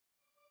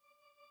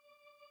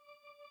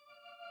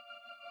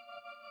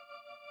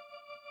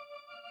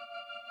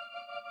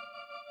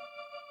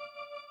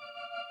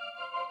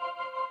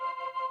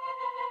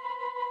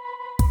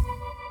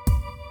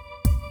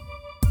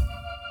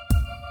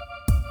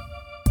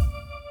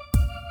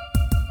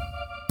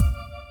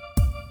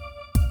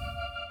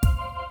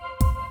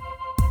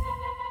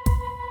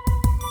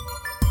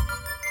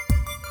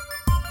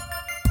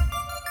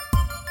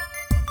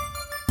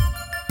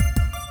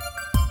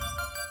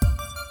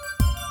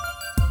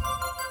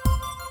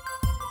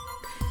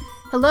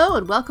Hello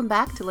and welcome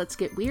back to Let's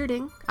Get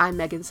Weirding. I'm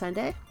Megan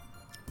Sunday.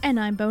 And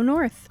I'm Bo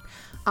North.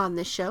 On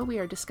this show, we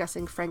are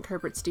discussing Frank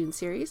Herbert's Dune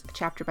series,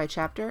 chapter by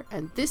chapter,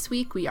 and this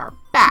week we are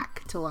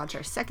back to launch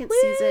our second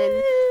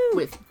season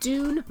with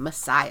Dune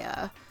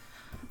Messiah.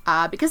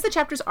 Because the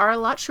chapters are a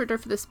lot shorter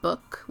for this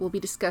book, we'll be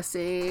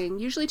discussing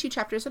usually 2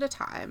 chapters at a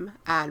time,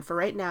 and for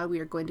right now we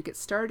are going to get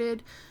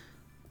started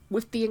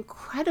with the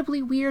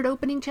incredibly weird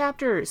opening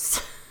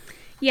chapters.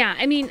 Yeah,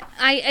 I mean,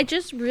 I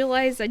just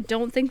realized I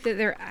don't think that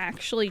they're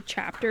actually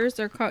chapters.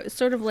 They're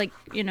sort of like,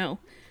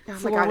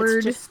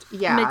 forward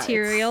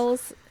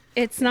materials.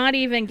 It's not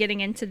even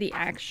getting into the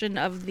action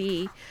of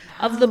the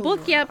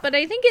book yet, but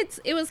I think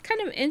it was kind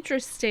of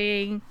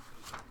interesting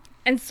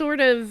and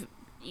sort of,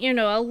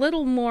 a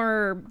little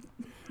more,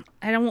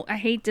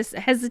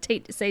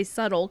 hesitate to say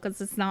subtle because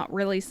it's not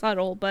really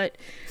subtle, but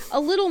a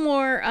little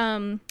more,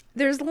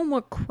 there's a little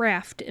more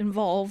craft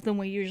involved than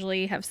we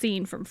usually have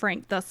seen from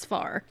Frank thus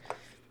far.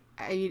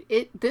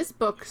 This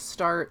book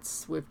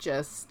starts with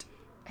just,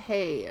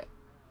 hey,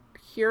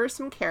 here are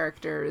some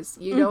characters.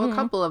 You know a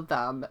couple of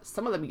them.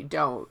 Some of them you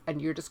don't,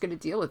 and you're just going to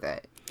deal with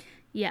it.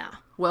 Yeah.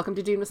 Welcome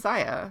to Dune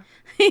Messiah.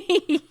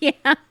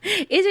 Yeah.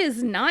 It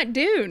is not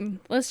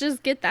Dune. Let's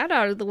just get that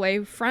out of the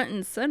way front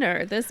and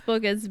center. This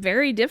book is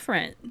very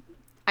different.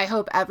 I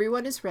hope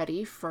everyone is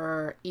ready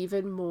for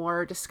even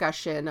more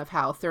discussion of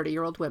how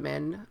 30-year-old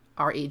women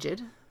are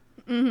aged.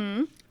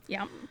 Mm-hmm.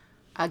 Yeah.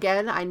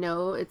 Again, I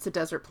know it's a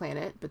desert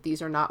planet, but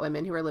these are not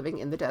women who are living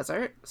in the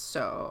desert,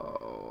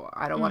 so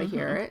I don't want to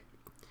hear it.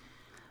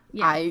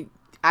 Yeah.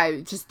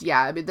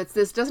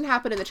 This doesn't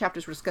happen in the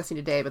chapters we're discussing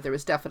today, but there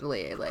was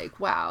definitely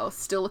wow,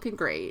 still looking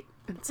great.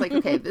 It's like,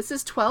 okay, this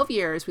is 12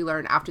 years we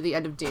learn after the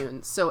end of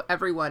Dune, so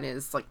everyone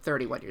is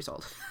 31 years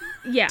old.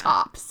 Yeah.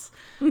 Tops.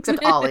 Except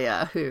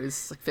Alia,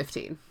 who's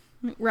 15.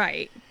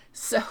 Right.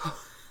 So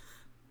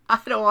I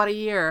don't want to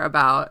hear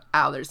about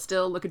how they're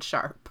still looking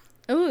sharp.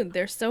 Oh,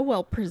 they're so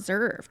well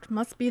preserved.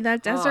 Must be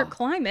that desert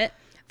climate.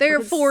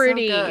 They're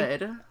 40. So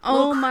good.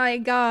 Oh my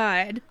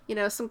god.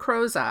 Some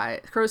crow's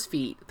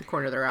feet at the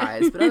corner of their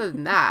eyes. But other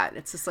than that,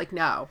 it's just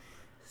no.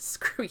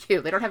 Screw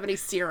you. They don't have any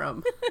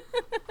serum.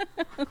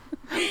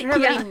 They don't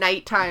have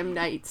any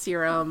night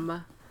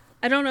serum.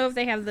 I don't know if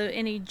they have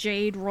any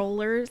jade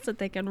rollers that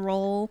they can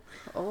roll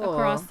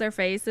across their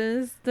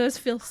faces. Those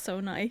feel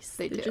so nice.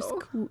 They're do. Just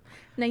cool,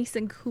 nice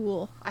and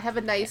cool. I have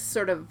a nice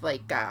sort of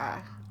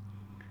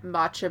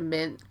matcha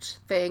mint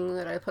thing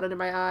that I put under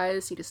my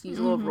eyes. You just use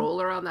a little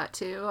roller on that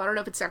too. I don't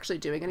know if it's actually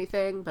doing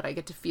anything, but I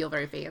get to feel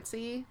very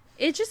fancy.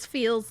 It just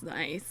feels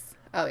nice.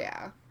 Oh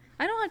yeah.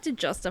 I don't have to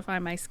justify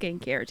my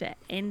skincare to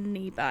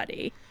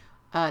anybody.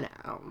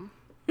 No.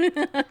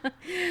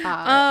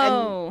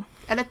 Oh.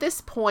 And at this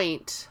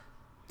point,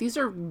 these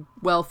are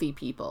wealthy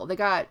people. They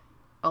got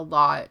a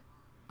lot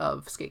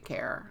of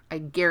skincare. I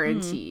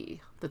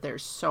guarantee that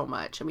there's so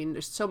much. I mean,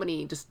 there's so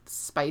many just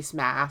spice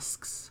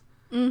masks.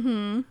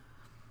 Mm-hmm.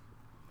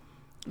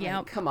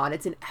 Yeah. Come on,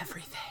 it's in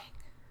everything.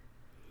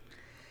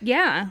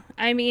 Yeah.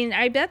 I mean,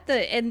 I bet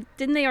and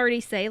didn't they already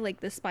say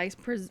the spice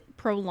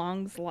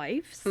prolongs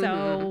life?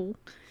 So,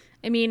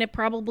 I mean, it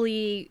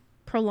probably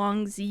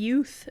prolongs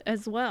youth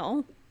as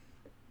well.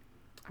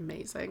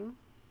 Amazing.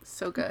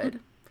 So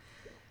good.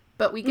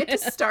 But we get to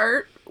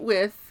start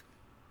with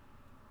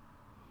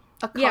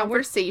a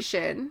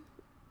conversation,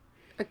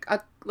 an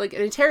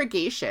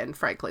interrogation,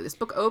 frankly. This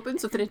book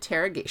opens with an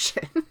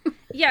interrogation.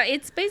 Yeah,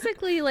 it's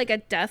basically a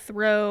death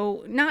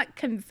row, not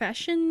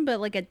confession,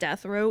 but a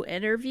death row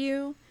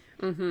interview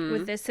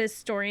with this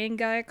historian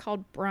guy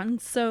called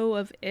Bronso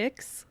of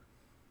Ix.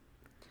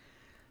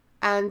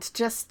 And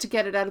just to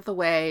get it out of the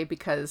way,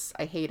 because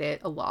I hate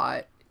it a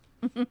lot,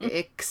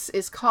 Ix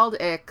is called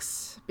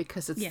Ix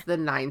because it's the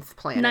 9th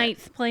planet.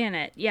 9th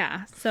planet,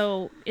 yeah.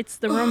 So it's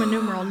the Roman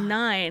numeral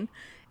 9.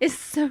 It's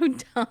so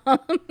dumb.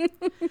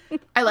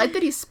 I like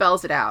that he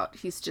spells it out.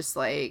 He's just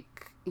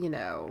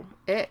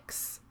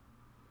Ix.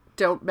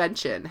 Don't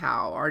mention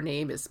how our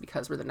name is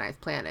because we're the 9th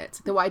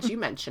planet. Then why'd you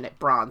mention it,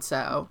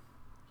 Bronso?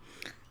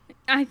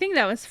 I think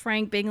that was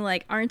Frank being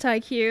aren't I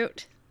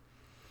cute?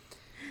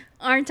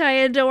 Aren't I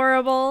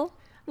adorable?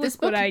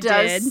 Look what I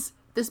did.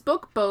 This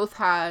book both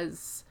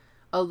has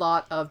a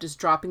lot of just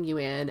dropping you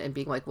in and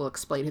being we'll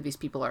explain who these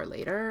people are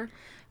later.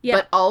 Yeah.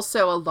 But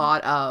also a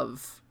lot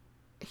of,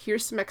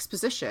 here's some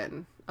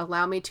exposition.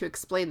 Allow me to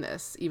explain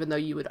this, even though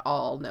you would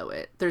all know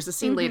it. There's a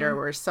scene later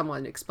where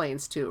someone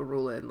explains to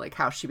Rulin,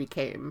 how she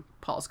became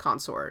Paul's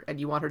consort, and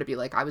you want her to be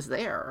I was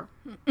there.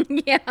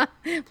 Yeah.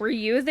 Were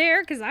you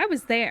there? Because I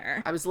was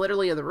there. I was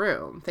literally in the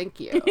room. Thank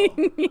you.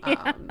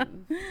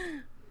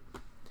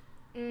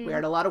 We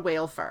had a lot of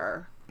whale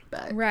fur.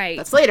 But right.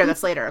 That's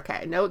later.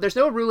 Okay. No, there's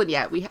no Rulin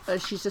yet.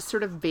 She's just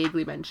sort of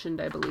vaguely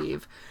mentioned, I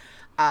believe.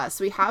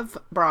 So we have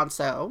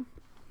Bronso.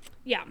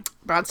 Yeah.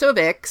 Bronso of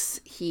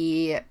Ix.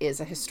 He is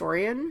a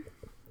historian.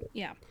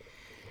 Yeah.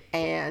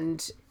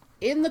 And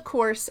in the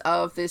course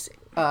of this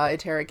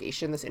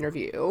interrogation, this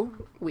interview,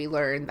 we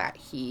learn that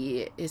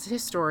he is a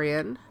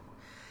historian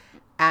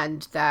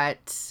and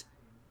that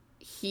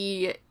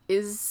he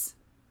is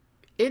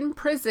in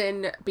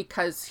prison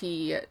because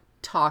he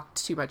talk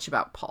too much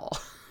about Paul,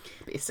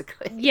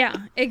 basically. Yeah,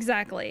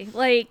 exactly.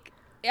 Like,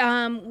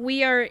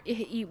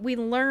 we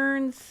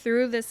learned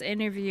through this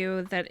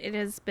interview that it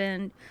has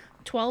been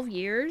 12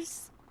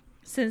 years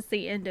since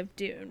the end of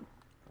Dune.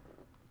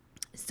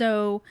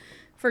 So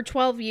for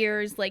 12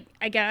 years, like,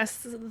 I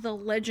guess the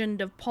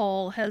legend of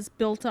Paul has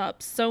built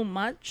up so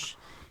much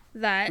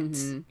that,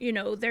 you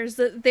know, there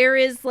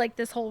is like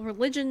this whole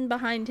religion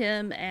behind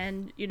him,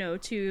 and, you know,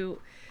 to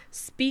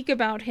speak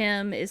about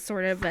him is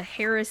sort of a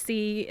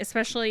heresy,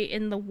 especially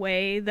in the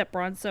way that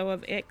Bronso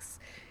of Ix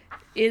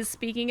is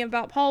speaking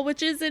about Paul,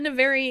 which is in a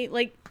very,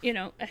 like, you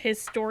know, a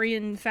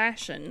historian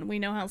fashion. We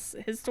know how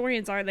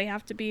historians are. They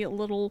have to be a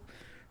little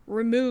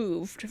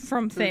removed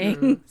from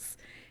things.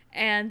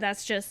 And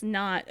that's just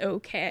not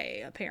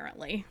okay,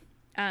 apparently.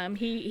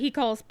 He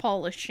calls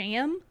Paul a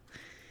sham,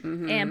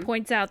 and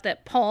points out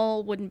that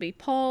Paul wouldn't be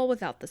Paul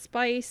without the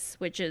spice,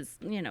 which is,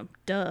 you know,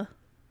 duh.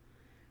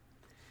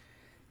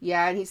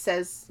 Yeah, and he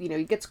says, you know,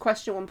 he gets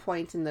questioned at one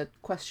point, and the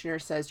questioner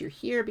says, "You're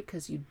here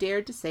because you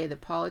dared to say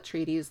that Paul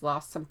Atreides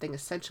lost something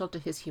essential to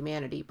his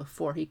humanity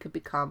before he could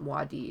become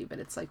Muad'Dib." And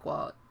it's like,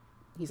 well,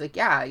 he's like,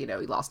 yeah, you know,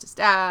 he lost his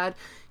dad,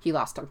 he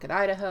lost Duncan,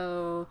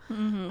 Idaho,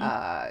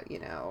 you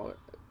know,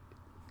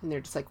 and they're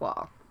just like,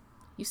 well,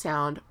 you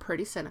sound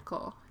pretty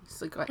cynical.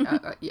 He's like,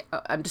 yeah,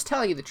 I'm just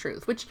telling you the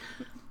truth, which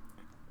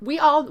we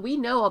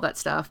know all that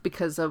stuff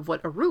because of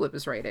what Arula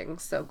was writing,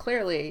 so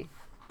clearly,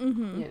 you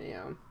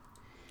know.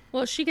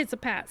 Well, she gets a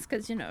pass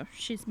because, you know,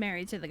 she's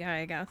married to the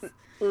guy, I guess.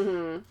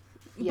 Yeah,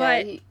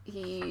 but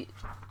he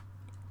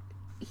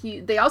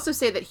they also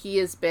say that he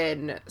has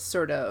been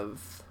sort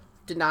of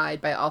denied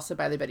by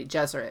the Bene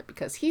Gesserit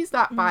because he's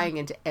not buying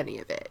into any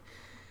of it.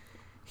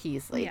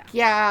 He's like,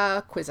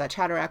 yeah Kwisatz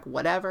Haderach,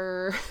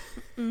 whatever.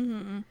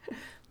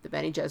 The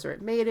Bene Gesserit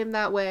made him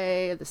that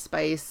way. The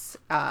spice.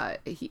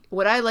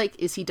 What I like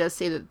is he does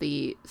say that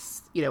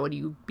you know, when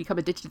you become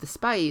addicted to the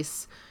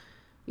spice,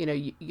 you know,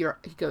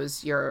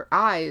 your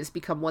eyes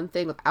become one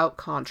thing without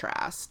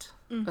contrast,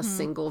 a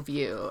single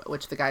view,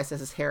 which the guy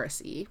says is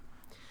heresy,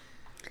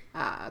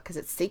 because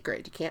it's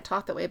sacred. You can't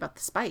talk that way about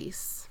the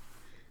spice.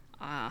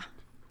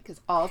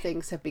 Because all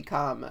things have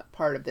become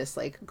part of this,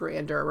 like,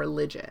 grander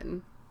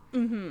religion.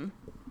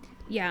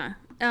 Yeah.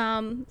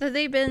 That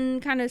they've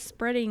been kind of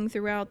spreading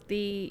throughout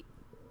the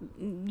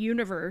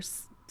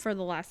universe for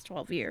the last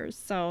 12 years.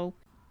 So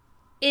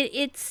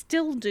it's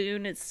still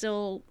Dune. It's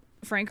still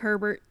Frank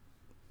Herbert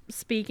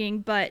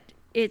speaking, but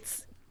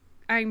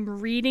I'm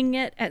reading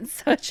it at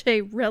such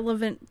a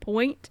relevant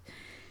point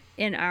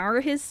in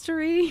our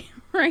history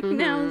right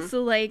now.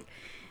 So, like,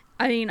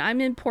 I mean, I'm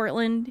in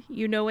Portland,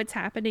 you know what's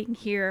happening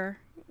here.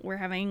 We're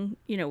having,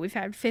 you know, we've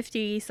had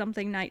 50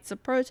 something nights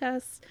of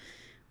protests.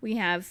 We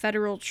have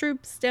federal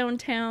troops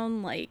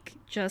downtown, like,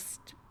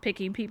 just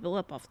picking people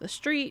up off the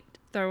street,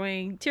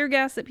 throwing tear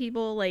gas at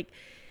people, like,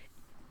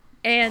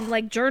 and,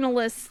 like,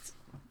 journalists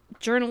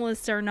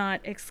are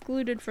not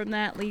excluded from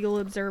that. Legal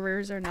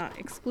observers are not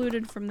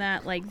excluded from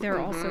that. Like, they're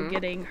also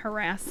getting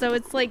harassed. So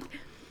it's like,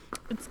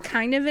 it's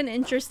kind of an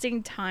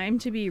interesting time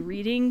to be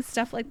reading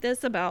stuff like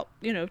this about,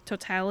 you know,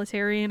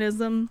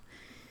 totalitarianism.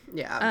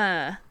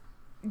 Yeah.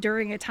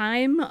 During a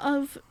time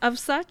of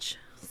such.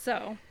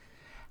 So.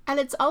 And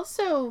it's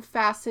also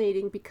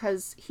fascinating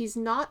because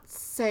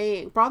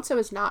Bronso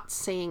is not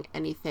saying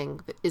anything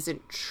that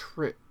isn't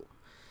true.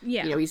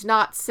 Yeah. You know, he's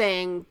not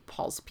saying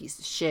Paul's a piece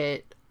of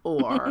shit,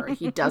 or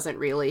he doesn't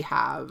really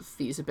have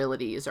these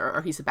abilities,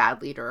 or he's a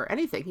bad leader or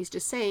anything. He's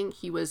just saying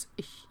he's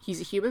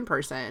a human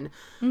person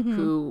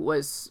who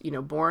was, you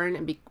know, born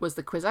and was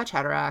the Kwisatz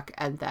Haderach,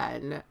 and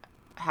then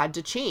had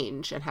to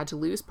change and had to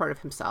lose part of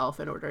himself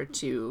in order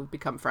to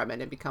become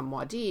Fremen and become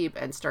Muad'Dib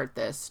and start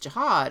this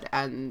jihad.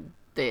 And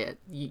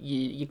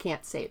you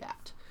can't say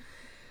that.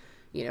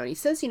 You know, and he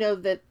says, you know,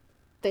 that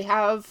the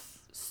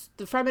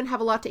Fremen have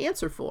a lot to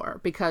answer for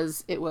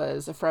because it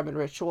was a Fremen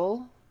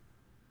ritual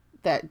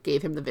that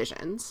gave him the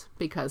visions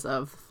because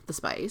of the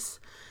spice,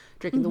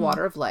 drinking the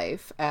water of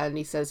life. And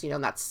he says, you know,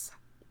 that's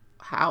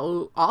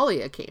how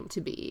Alia came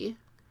to be.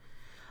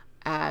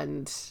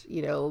 And,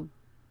 you know,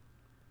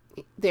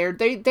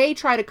 they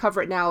try to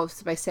cover it now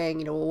by saying,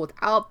 you know, well,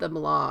 without the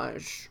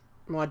melange,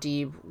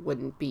 Muad'Dib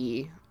wouldn't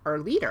be our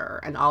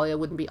leader, and Alia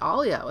wouldn't be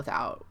Alia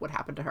without what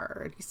happened to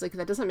her. And he's like,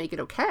 that doesn't make it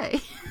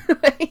okay.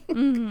 Like,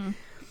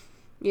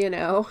 you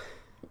know?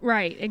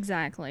 Right,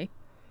 exactly.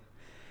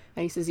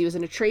 And he says he was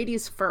an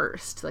Atreides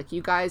first. Like,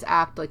 you guys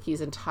act like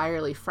he's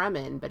entirely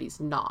Fremen, but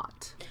he's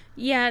not.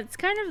 Yeah, it's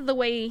kind of the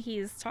way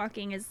he's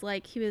talking is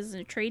like he was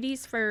an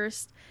Atreides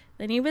first,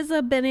 then he was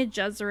a Bene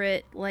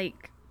Gesserit,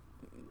 like,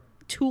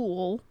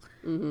 tool,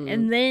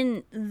 and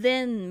then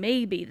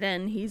maybe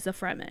he's a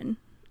Fremen.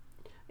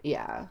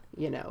 Yeah,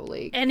 you know,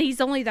 like... And he's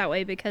only that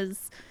way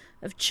because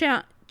of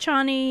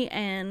Chani,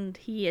 and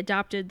he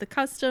adopted the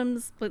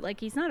customs, but, like,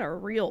 he's not a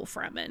real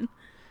Fremen.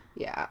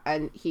 Yeah,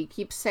 and he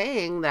keeps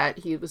saying that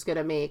he was going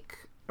to make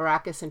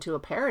Arrakis into a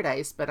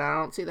paradise, but I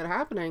don't see that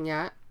happening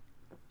yet.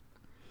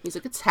 He's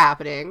like, it's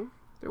happening.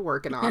 They're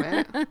working on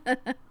it.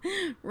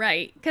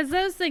 Right, because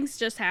those things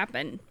just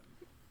happen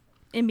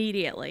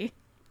immediately.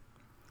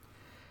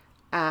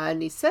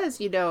 And he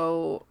says,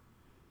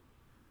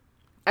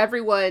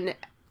 everyone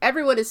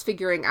is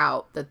figuring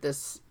out that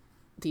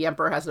the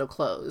emperor has no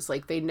clothes.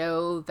 Like, they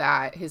know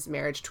that his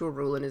marriage to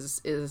Arulin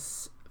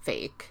is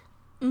fake.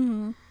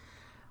 Mm-hmm.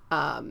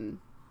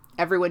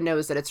 Everyone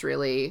knows that it's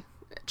really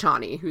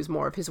Chani who's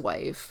more of his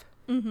wife.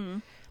 Mm-hmm.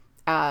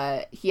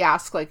 He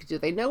asked, like, do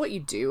they know what you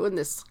do in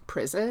this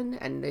prison?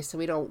 And they said,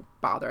 we don't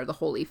bother the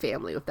Holy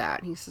Family with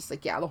that. And he's just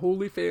like, yeah, the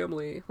Holy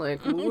Family.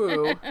 Like,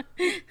 woo.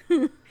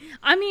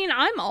 I mean,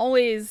 I'm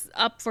always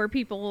up for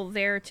people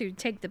there to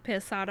take the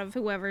piss out of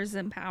whoever's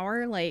in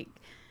power. Like,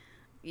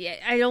 yeah,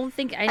 I don't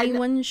think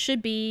anyone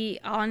should be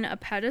on a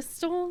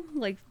pedestal.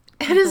 Like,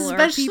 and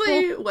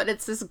especially when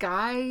it's this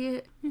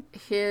guy,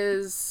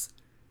 his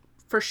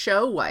for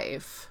show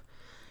wife,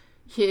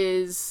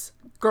 his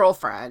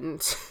girlfriend,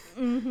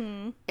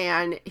 mm-hmm.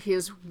 and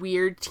his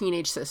weird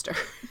teenage sister.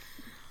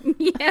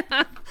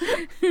 Yeah.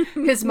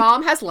 His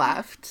mom has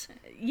left.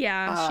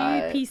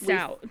 Yeah, she peaced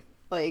out.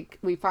 Like,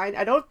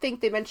 I don't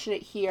think they mention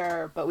it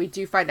here, but we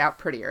do find out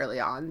pretty early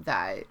on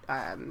that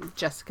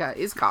Jessica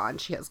is gone.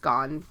 She has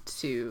gone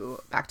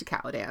back to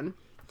Caladan.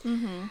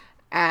 Mm-hmm.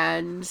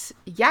 And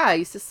yeah,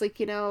 he's just like,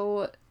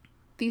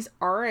 these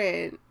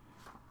aren't,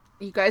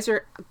 you guys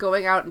are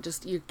going out and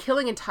you're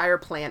killing entire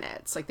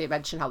planets. Like, they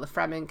mention how the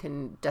Fremen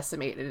can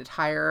decimate an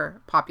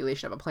entire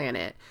population of a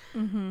planet.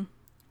 Mm-hmm.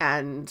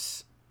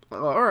 And,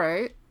 all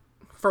right,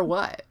 for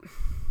what?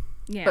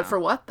 Yeah. But for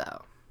what,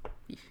 though?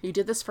 You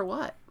did this for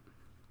what?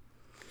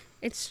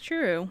 It's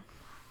true.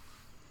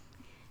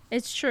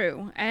 It's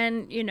true.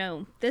 And,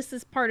 this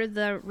is part of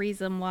the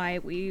reason why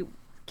we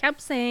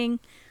kept saying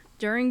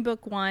during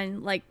book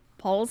 1, like,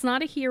 Paul's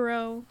not a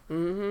hero.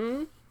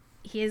 Mm-hmm.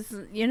 He's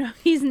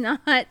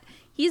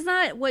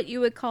not what you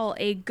would call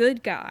a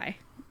good guy.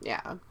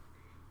 Yeah.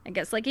 I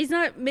guess, like, he's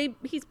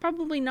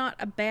probably not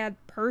a bad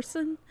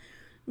person,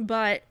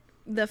 but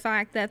the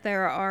fact that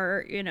there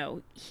are,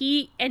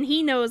 he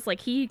knows, like,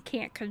 he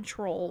can't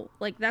control,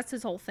 like, that's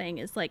his whole thing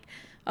is, like,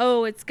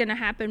 oh, it's gonna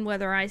happen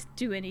whether I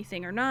do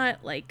anything or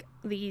not. Like,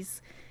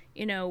 these,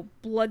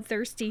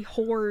 bloodthirsty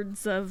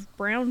hordes of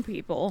brown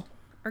people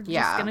are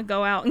just gonna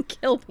go out and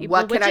kill people.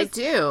 What can I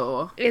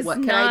do?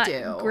 What can I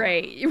do?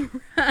 Great,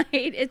 right?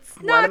 It's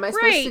not What am I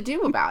great. supposed to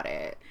do about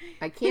it?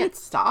 I can't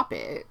stop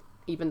it,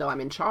 even though I'm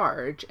in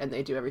charge and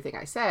they do everything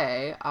I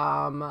say.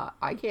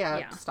 I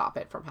can't stop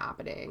it from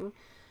happening.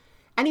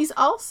 And he's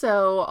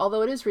also,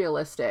 although it is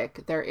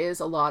realistic, there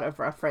is a lot of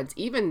reference,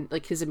 even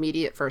like his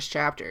immediate first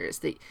chapters,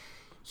 that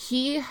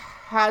he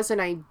has an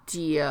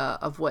idea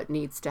of what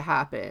needs to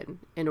happen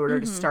in order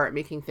Mm-hmm. to start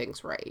making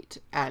things right.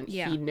 And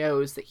he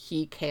knows that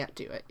he can't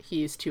do it.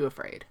 He's too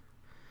afraid.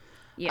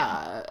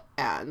 Yeah.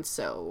 And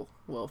so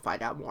we'll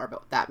find out more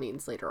about what that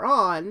means later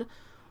on.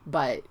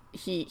 But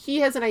he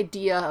has an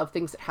idea of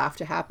things that have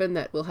to happen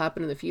that will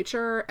happen in the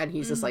future. And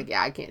he's just like,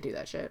 yeah, I can't do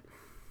that shit.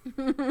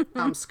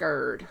 I'm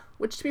scared.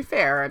 Which, to be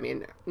fair, I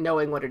mean,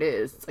 knowing what it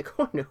is, it's like,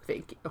 oh, no,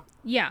 thank you.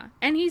 Yeah.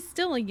 And he's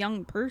still a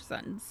young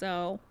person,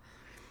 so...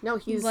 No,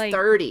 he's like,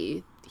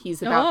 30.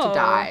 He's about to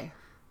die.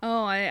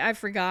 Oh, I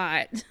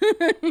forgot.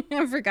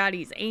 I forgot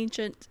he's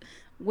ancient,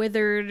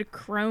 withered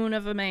crone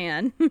of a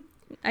man.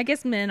 I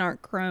guess men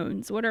aren't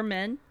crones. What are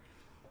men?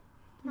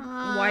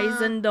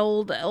 Wizened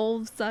old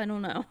elves? I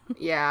don't know.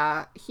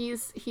 Yeah,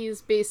 he's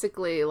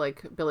basically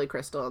like Billy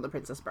Crystal in The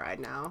Princess Bride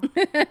now.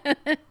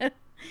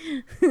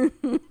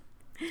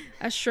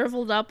 A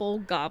shriveled up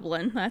old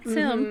goblin. That's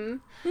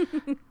him.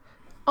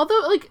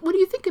 Although, like, when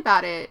you think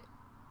about it,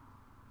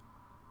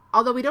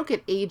 although we don't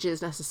get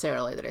ages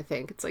necessarily that I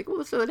think. It's like,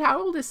 well, so then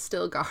how old is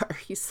Stilgar?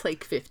 He's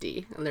like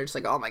 50. And they're just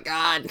like, oh my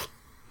god,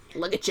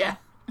 look at you.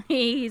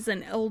 He's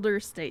an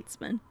elder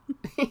statesman.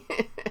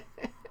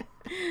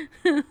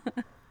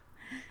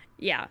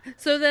 Yeah.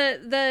 So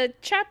the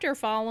chapter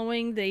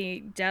following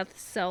the death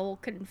cell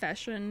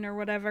confession or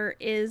whatever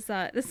is,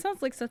 this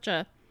sounds like such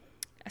a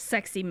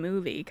sexy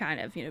movie, kind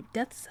of,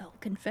 death cell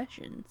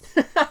confessions.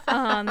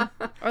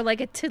 Or like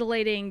a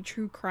tittillating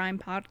true crime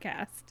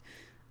podcast.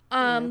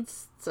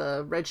 It's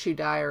a Red Shoe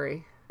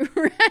Diary.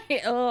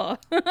 Right. Oh.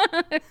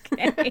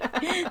 Okay.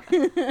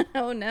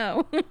 Oh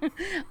no.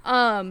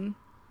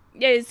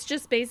 Yeah, it's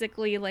just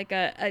basically like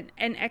an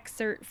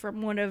excerpt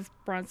from one of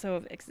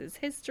Bronsovik's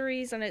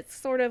histories, and it's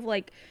sort of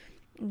like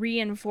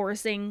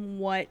reinforcing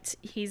what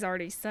he's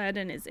already said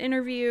in his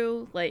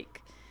interview.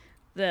 Like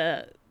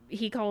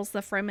he calls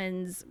the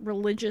Fremen's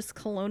religious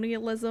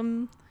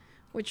colonialism,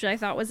 which I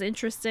thought was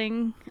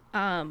interesting,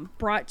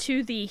 brought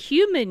to the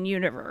human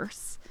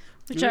universe,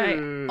 which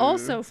I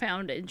also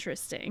found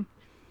interesting.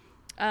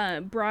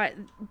 Brought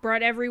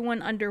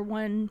everyone under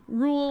one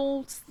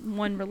rule,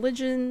 one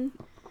religion.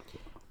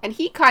 And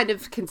he kind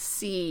of can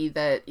see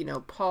that,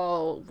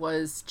 Paul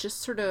was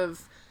just sort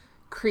of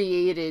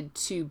created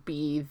to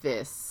be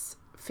this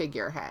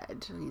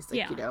figurehead. He's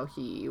like,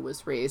 he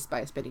was raised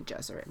by a Bene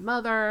Gesserit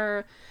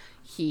mother.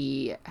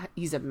 He's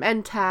a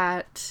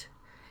Mentat.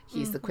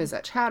 He's the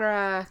Kwisatz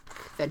Haderach.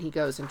 Then he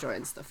goes and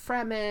joins the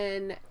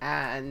Fremen.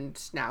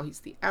 And now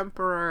he's the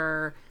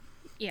Emperor.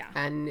 Yeah.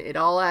 And it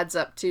all adds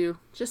up to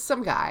just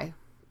some guy.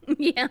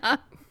 Yeah.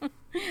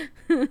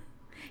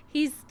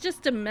 He's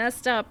just a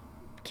messed up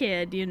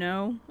kid, you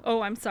know?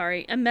 Oh, I'm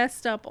sorry. A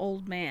messed up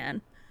old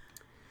man.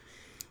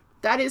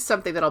 That is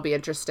something that'll be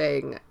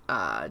interesting,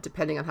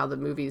 depending on how the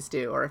movies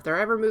do, or if there are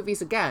ever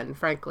movies again,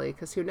 frankly,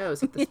 because who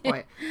knows at this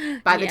point.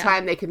 By the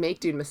time they can make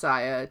Dune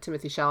Messiah,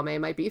 Timothée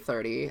Chalamet might be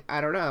 30. I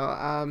don't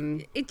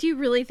know. Do you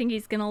really think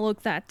he's going to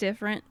look that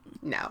different?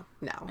 No.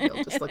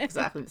 He'll just look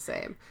exactly the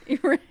same.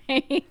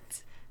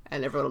 Right.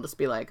 And everyone will just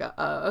be like,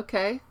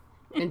 okay.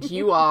 And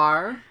you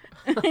are?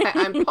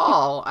 I'm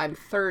Paul. I'm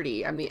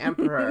 30. I'm the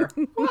Emperor.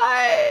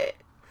 What?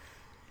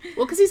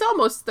 Well, because he's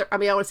almost, I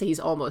want to say he's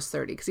almost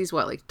 30, because he's,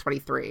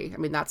 23? I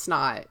mean, that's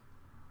not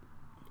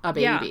a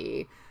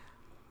baby. Yeah.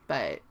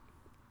 But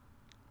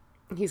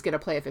he's going to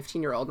play a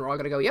 15-year-old, and we're all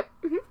going to go, yep.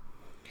 Mm-hmm.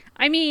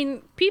 I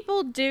mean,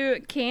 people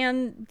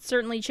can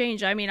certainly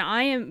change. I mean,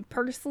 I am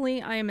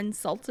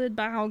insulted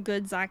by how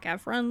good Zac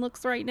Efron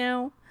looks right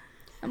now.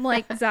 I'm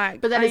like,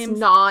 Zach. But that is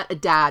not a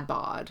dad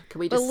bod. Can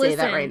we just say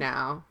that right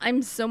now?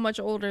 I'm so much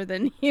older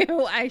than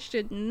you. I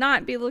should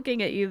not be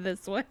looking at you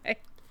this way.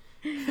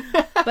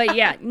 But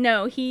yeah,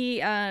 no,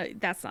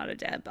 that's not a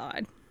dad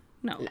bod.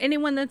 No.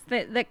 Anyone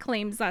that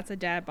claims that's a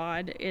dad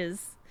bod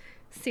is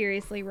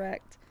seriously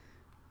wrecked.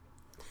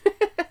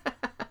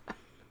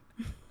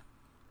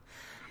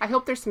 I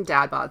hope there's some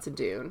dad bods in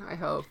Dune. I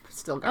hope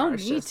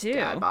Stilgar's just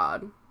dad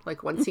bod.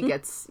 Like, once he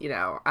gets,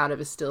 out of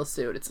his still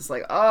suit, it's just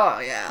like, oh,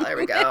 yeah, there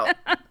we go.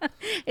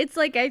 It's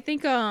like, I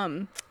think,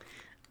 Zap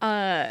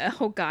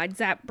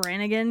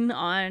Brannigan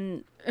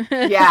on...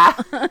 Yeah.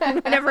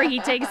 Whenever he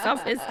takes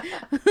off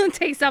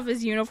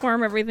his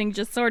uniform, everything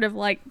just sort of,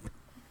 like,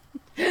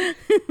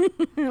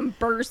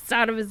 bursts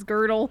out of his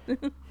girdle.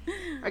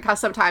 Like how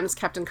sometimes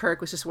Captain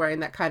Kirk was just wearing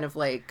that kind of,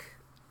 like,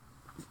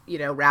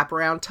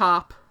 wraparound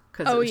top.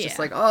 Because it was just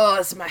like,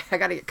 I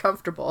gotta get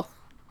comfortable.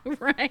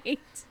 Right.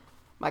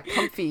 My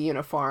comfy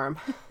uniform.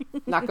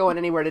 Not going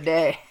anywhere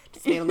today.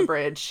 Just staying on the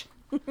bridge.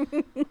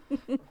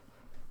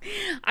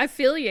 I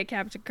feel you,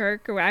 Captain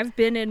Kirk. I've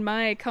been in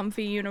my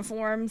comfy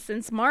uniform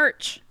since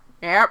March.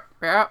 Yep,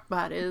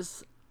 that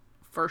is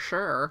for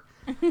sure.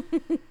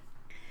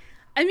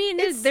 I mean,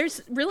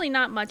 there's really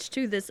not much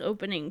to this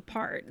opening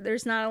part.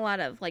 There's not a lot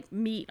of, like,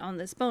 meat on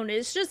this bone.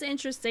 It's just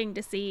interesting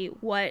to see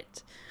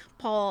what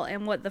Paul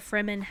and what the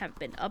Fremen have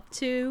been up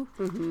to.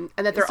 Mm-hmm.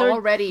 And that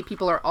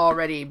people are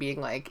already being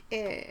like,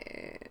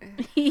 eh.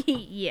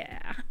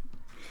 Yeah.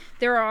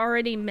 There are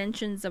already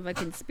mentions of a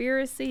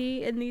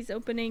conspiracy in these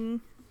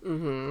opening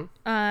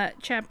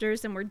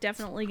chapters, and we're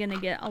definitely going to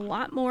get a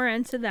lot more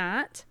into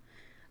that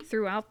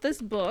throughout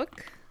this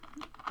book,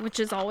 which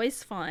is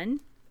always fun.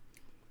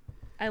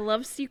 I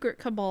love secret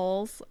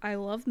cabals. I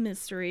love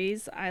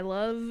mysteries. I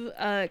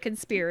love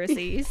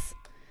conspiracies.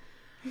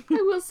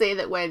 I will say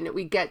that when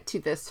we get to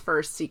this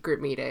first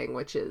secret meeting,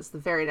 which is the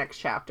very next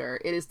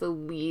chapter, it is the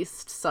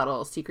least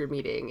subtle secret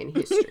meeting in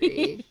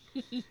history.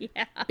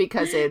 Yeah.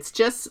 Because it's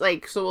just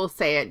like, so we'll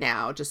say it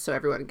now, just so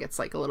everyone gets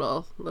like a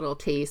little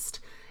taste.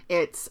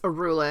 It's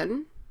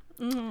Arulin,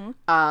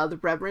 the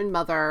Reverend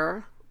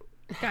Mother,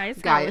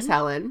 Gaius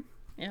Helen.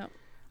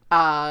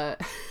 Yeah.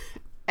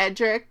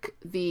 Edric,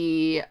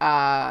 the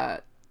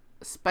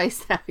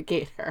spice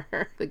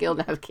navigator, the guild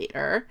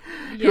navigator,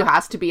 who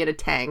has to be in a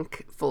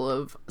tank full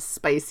of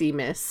spicy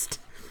mist.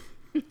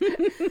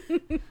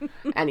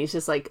 And he's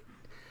just like,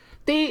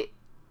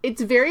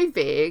 it's very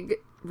vague,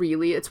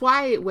 really. It's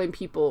why when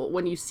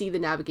you see the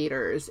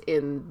navigators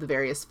in the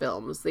various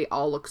films, they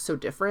all look so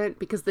different,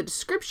 because the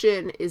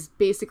description is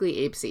basically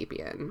Abe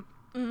Sapien.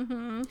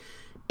 Mm-hmm.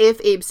 If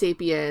Abe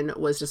Sapien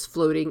was just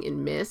floating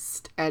in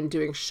mist and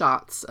doing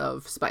shots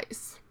of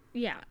spice.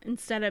 Yeah,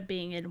 instead of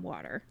being in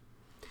water.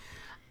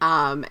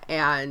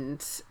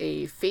 And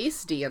a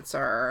face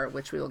dancer,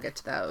 which we will get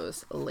to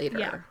those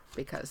later,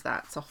 because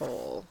that's a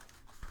whole...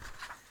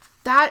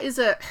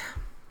 Can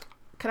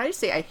I just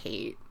say I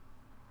hate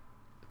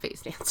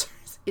face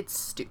dancers? It's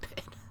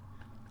stupid.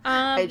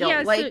 I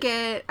don't like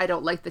it. I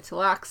don't like the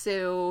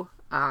Tleilaxu.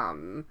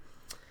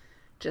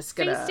 Face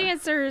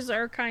dancers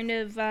are kind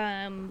of,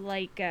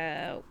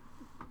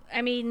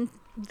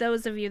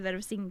 those of you that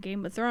have seen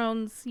Game of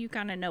Thrones, you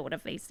kind of know what a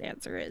face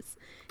dancer is.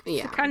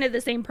 Yeah. It's kind of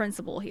the same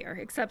principle here,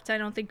 except I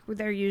don't think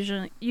they're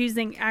usually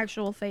using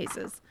actual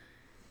faces.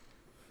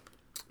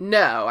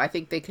 No, I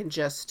think they can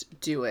just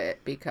do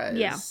it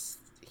because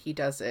he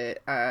does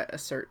it at a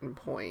certain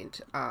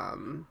point.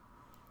 I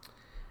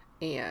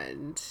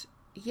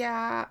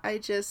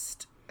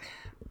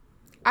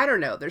don't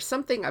know. There's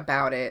something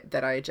about it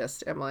that I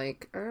just am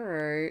like, all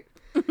right.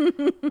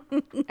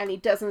 And he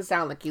doesn't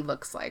sound like he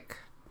looks like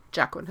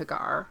Jaqen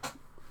H'ghar,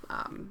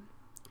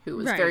 who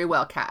was very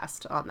well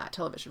cast on that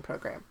television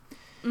program.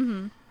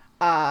 Mm-hmm.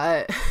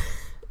 I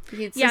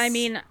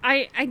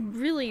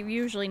really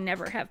usually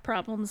never have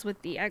problems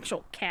with the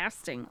actual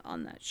casting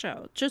on that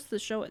show. Just the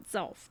show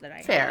itself that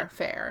I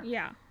Fair.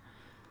 Yeah.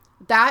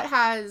 That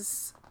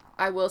has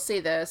I will say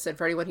this, and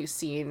for anyone who's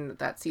seen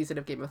that season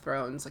of Game of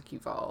Thrones, like,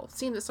 you've all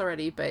seen this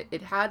already, but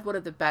it had one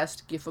of the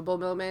best gifable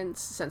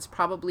moments since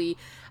probably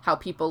how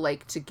people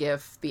like to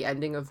gif the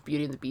ending of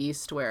Beauty and the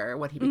Beast, where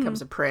when he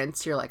becomes a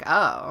prince, you're like,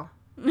 oh.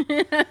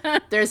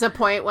 There's a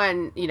point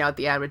when, you know, at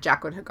the end when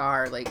Jaqen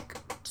H'ghar, like,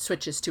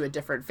 switches to a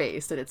different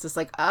face, and it's just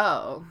like,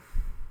 oh.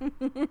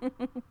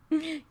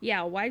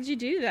 Yeah, why'd you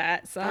do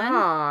that, son?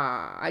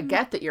 I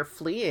get that you're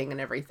fleeing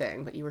and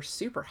everything, but you were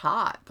super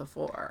hot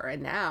before,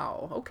 and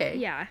now, okay.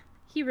 Yeah,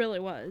 he really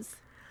was.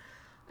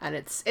 And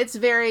it's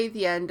very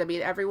the end. I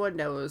mean, everyone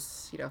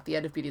knows, you know, at the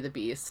end of Beauty and the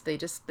Beast, they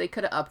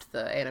could have upped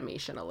the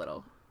animation a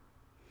little.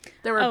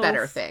 There were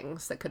better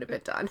things that could have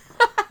been done.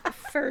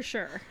 For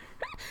sure.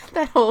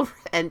 That whole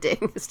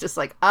ending is just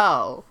like,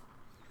 oh.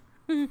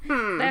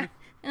 Can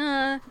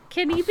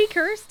he be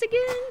cursed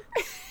again?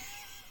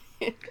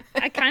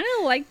 I kind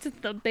of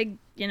liked the big,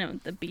 you know,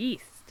 the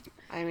beast.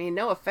 I mean,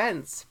 no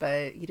offense,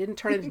 but you didn't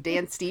turn into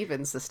Dan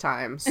Stevens this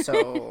time,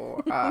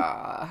 so,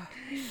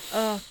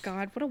 Oh,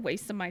 God, what a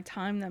waste of my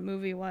time that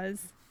movie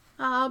was.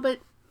 But...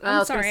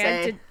 I'm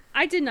sorry,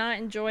 I did not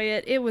enjoy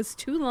it. It was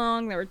too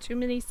long. There were too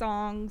many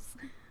songs.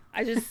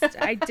 I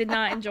did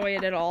not enjoy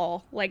it at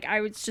all. Like,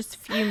 I was just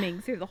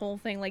fuming through the whole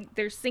thing. Like,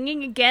 they're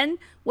singing again?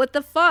 What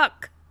the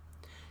fuck?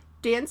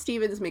 Dan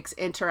Stevens makes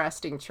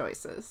interesting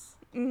choices.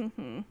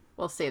 Mm-hmm.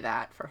 We'll say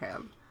that for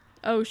him.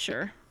 Oh,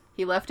 sure.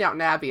 He left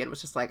Downton Abbey and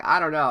was just like, I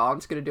don't know, I'm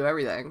just going to do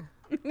everything.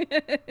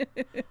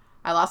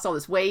 I lost all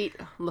this weight,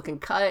 I'm looking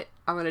cut,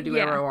 I'm going to do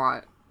whatever I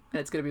want. And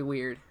it's going to be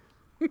weird.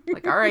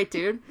 Like, all right,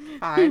 dude,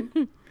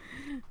 fine.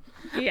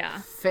 Yeah.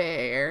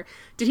 Fair.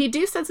 Did he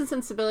do Sense and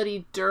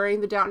Sensibility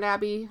during the Downton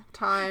Abbey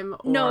time?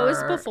 Or... No, it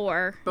was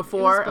before.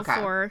 Before? It was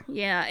before. Okay.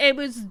 Yeah, it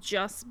was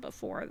just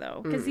before,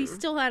 though. Because he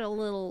still had a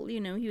little, you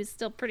know, he was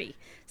still pretty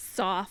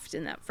soft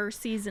in that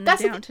first season of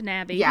Downton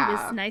Abbey. Yeah. He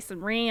was nice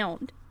and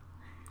round.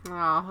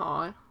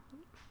 Oh,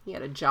 he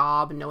had a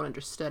job and no one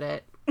understood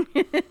it.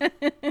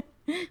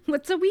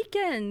 What's a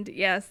weekend?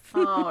 Yes.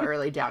 Oh,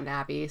 early Downton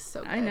Abbey.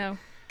 So good. I know.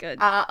 Good.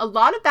 A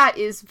lot of that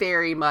is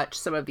very much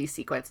some of these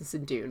sequences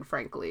in Dune,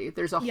 frankly.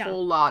 There's a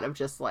whole lot of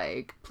just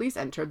like, please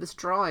enter this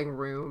drawing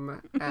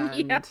room. And...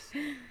 Yeah.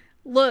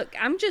 Look,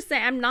 I'm just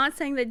saying, I'm not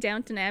saying that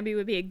Downton Abbey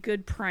would be a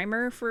good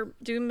primer for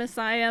Dune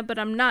Messiah, but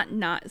I'm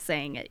not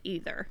saying it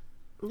either.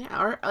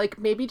 Yeah, or like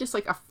maybe just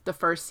like the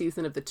first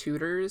season of The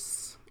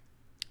Tudors.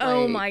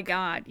 Oh my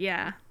God,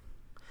 yeah.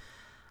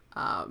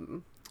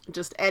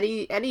 Just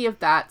any of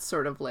that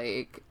sort of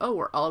like, oh,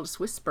 we're all just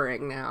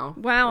whispering now.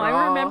 Wow,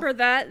 I remember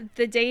that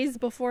the days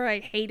before I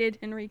hated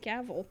Henry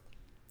Cavill.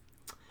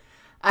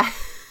 I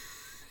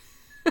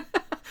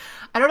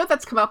don't know if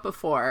that's come up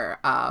before,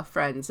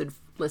 friends and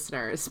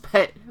listeners,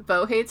 but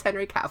Bo hates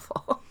Henry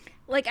Cavill.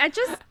 Like, I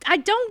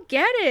don't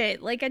get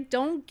it. Like, I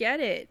don't get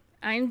it.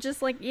 I'm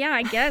just like, yeah,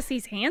 I guess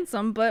he's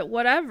handsome, but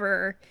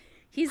whatever.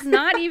 He's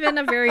not even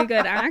a very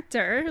good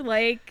actor.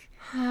 Like,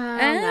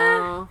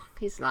 no,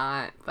 he's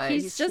not. But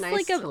he's just nice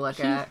like to look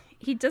at.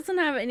 He doesn't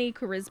have any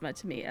charisma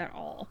to me at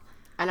all.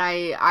 And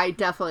I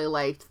definitely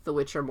liked The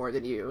Witcher more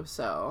than you.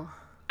 So,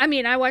 I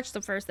mean, I watched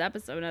the first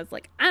episode and I was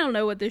like, I don't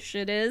know what this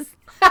shit is.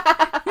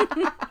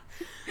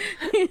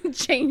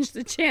 Change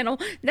the channel.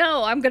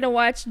 No, I'm gonna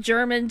watch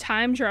German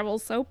time travel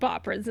soap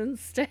operas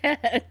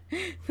instead.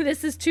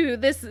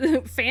 This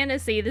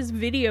fantasy, this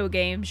video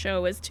game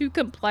show is too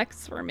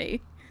complex for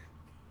me.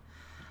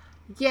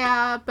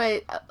 Yeah,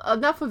 but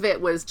enough of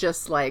it was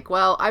just like,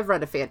 well, I've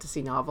read a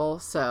fantasy novel,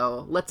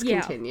 so let's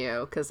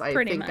continue, because I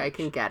think I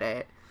can get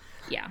it.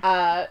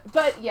 Yeah.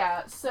 But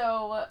yeah,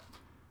 so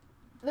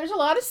there's a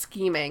lot of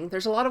scheming.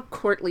 There's a lot of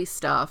courtly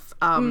stuff.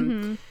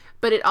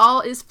 But it all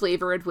is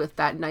flavored with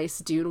that nice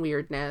Dune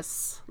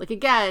weirdness. Like,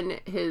 again,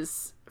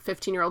 his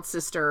 15-year-old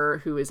sister,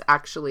 who is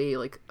actually,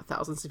 like,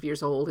 thousands of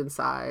years old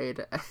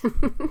inside.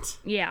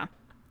 Yeah.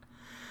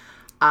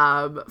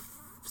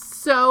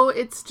 So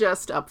it's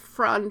just up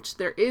front.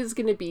 There is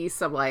going to be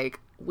some, like,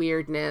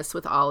 weirdness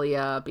with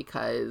Alia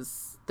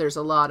because there's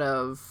a lot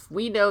of...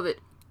 We know that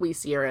we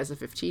see her as a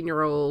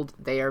 15-year-old.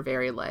 They are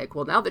very like,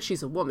 well, now that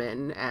she's a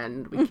woman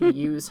and we can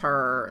use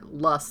her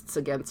lusts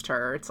against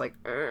her, it's like,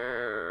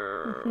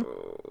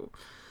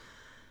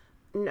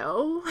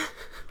 no.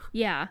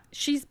 Yeah,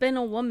 she's been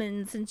a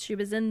woman since she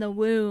was in the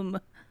womb.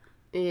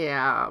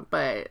 Yeah,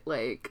 but,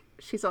 like,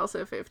 she's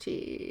also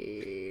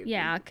 15.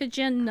 Yeah, could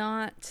you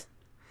not?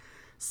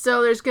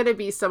 So there's going to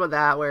be some of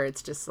that where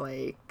it's just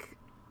like,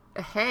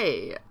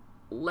 hey,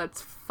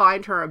 let's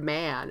find her a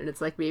man. And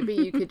it's like, maybe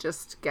you could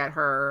just get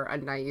her a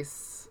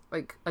nice,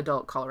 like,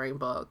 adult coloring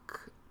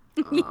book.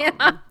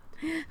 Yeah.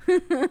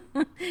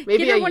 Maybe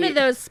get her one of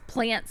those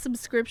plant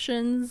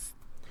subscriptions.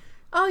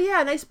 Oh, yeah,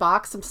 a nice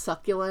box, some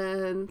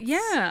succulents.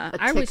 Yeah,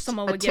 I wish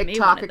someone would get me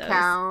one of those.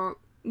 Account.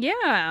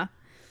 Yeah.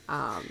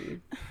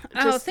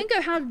 Think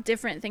of how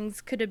different things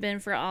could have been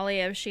for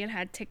Alia if she had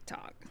had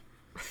TikTok.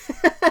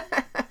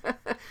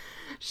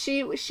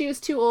 She was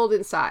too old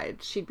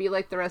inside. She'd be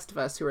like the rest of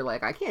us who were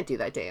like, I can't do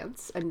that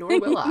dance, and nor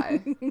will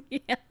I.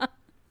 Yeah.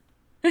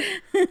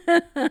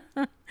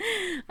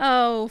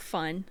 Oh,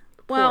 fun.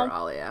 Poor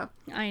Alia.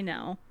 I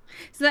know.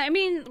 So, I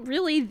mean,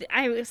 really,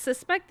 I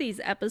suspect these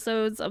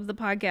episodes of the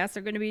podcast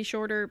are going to be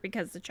shorter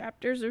because the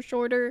chapters are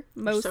shorter,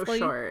 mostly.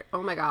 So short.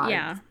 Oh my God.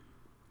 Yeah.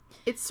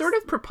 It's sort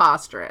of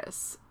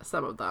preposterous,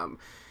 some of them.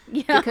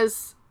 Yeah.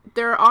 Because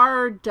there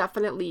are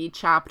definitely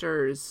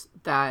chapters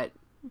that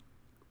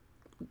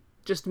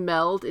just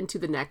meld into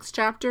the next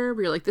chapter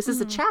where you're like, this is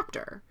a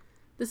chapter.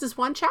 This is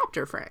one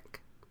chapter,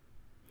 Frank.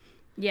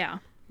 Yeah.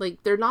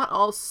 Like, they're not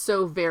all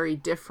so very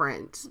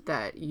different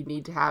that you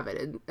need to have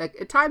it. And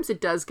at times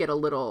it does get a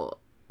little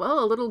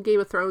Game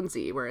of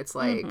Thronesy, where it's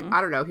like, I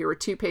don't know, here were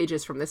 2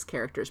 pages from this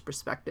character's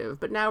perspective,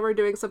 but now we're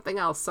doing something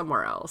else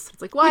somewhere else.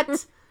 It's like,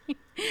 what?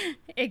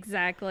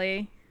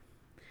 Exactly.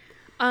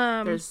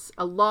 There's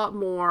a lot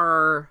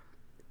more,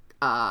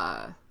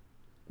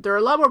 there are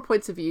a lot more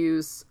points of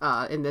views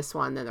in this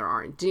one than there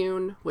are in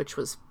Dune, which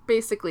was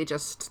basically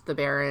just the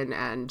Baron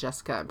and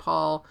Jessica and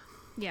Paul.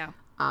 Yeah.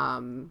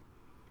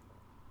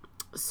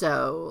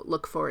 So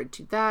look forward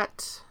to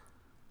that.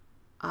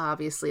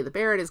 Obviously, the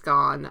Baron is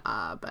gone,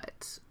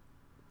 but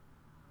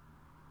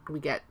we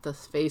get the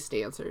face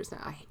dancers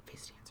now. I hate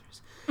face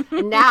dancers.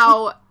 And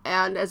now,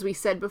 and as we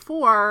said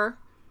before,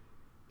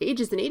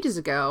 ages and ages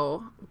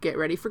ago, get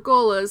ready for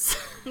Golas.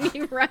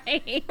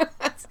 Right.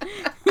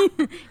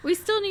 We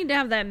still need to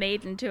have that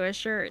made into a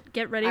shirt.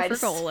 Get ready for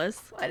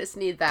Golas. I just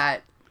need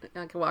that.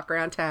 I can walk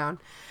around town.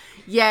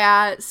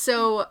 Yeah,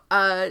 so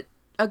a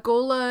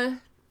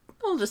Gola,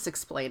 I'll just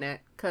explain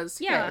it.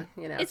 Cause, yeah,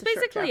 hey, you know, it's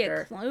basically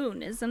a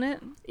clone, isn't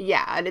it?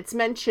 Yeah, and it's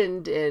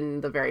mentioned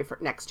in the very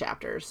next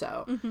chapter,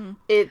 so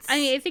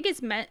I think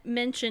it's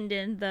mentioned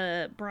in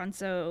the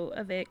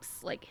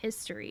Bronzo-Avix, like,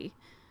 history.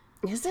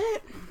 Is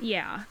it?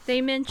 Yeah, they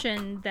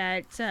mentioned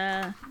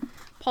that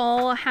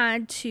Paul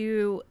had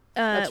to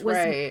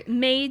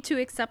made to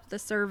accept the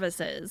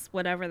services,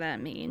 whatever that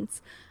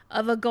means,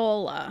 of a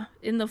Gola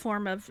in the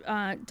form of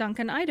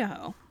Duncan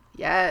Idaho.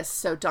 Yes,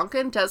 so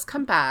Duncan does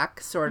come back,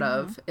 sort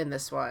of, in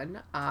this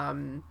one.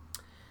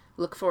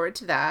 Look forward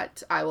to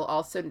that. I will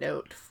also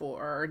note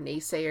for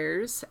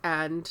naysayers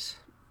and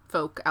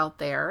folk out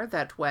there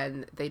that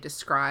when they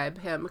describe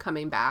him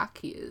coming back,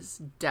 he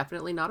is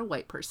definitely not a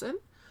white person.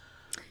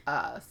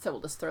 So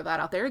we'll just throw that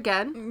out there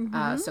again.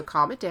 So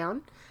calm it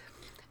down.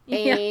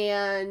 Yeah.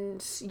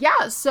 And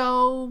yeah,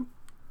 so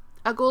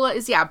a Gola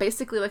is,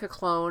 basically like a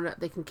clone.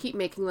 They can keep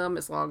making them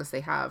as long as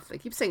they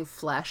keep saying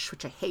flesh,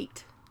 which I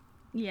hate.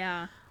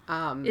 Yeah.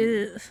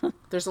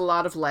 There's a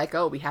lot of like,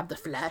 oh, we have the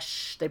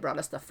flesh. They brought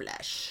us the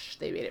flesh.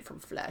 They made it from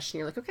flesh. And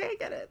you're like, okay, I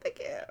get it. Thank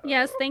you.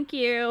 Yes, thank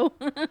you.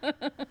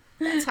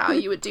 That's how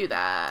you would do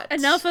that.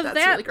 Enough of That's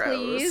that,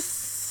 really please.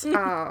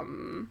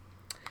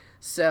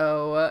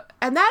 So,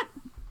 and that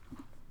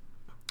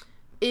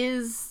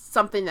is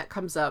something that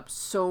comes up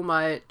so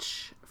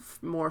much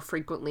more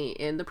frequently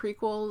in the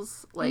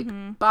prequels. Like,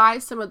 by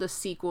some of the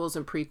sequels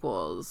and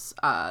prequels,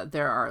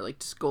 there are, like,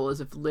 just Golas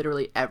of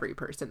literally every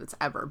person that's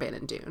ever been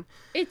in Dune.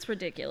 It's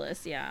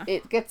ridiculous, yeah.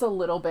 It gets a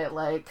little bit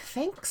like,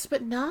 thanks,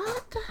 but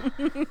not?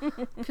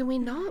 Can we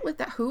not with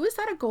that? Who is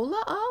that a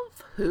Gola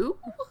of? Who?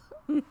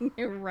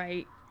 You're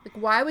right. Like,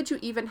 why would you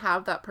even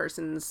have that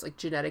person's, like,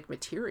 genetic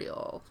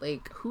material?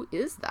 Like, who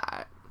is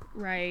that?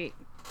 Right.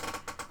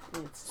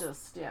 It's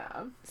just,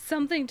 yeah.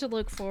 Something to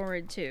look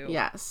forward to.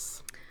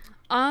 Yes.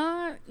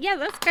 Yeah,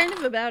 that's kind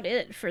of about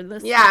it for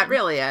this. Yeah, one. It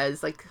really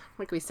is. Like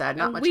we said,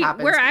 not much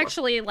happens. We're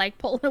actually like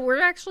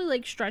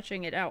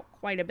stretching it out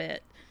quite a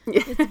bit.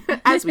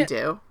 As we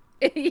do.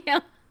 Yeah.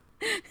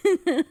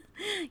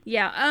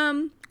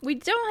 Yeah. We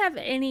don't have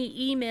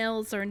any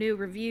emails or new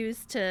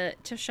reviews to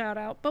shout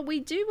out, but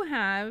we do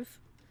have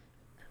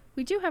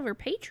our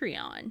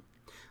Patreon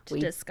to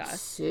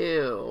discuss.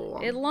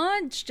 It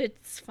launched.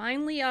 It's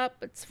finally up.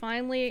 It's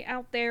finally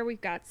out there. We've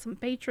got some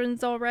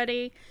patrons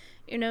already.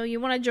 You know, you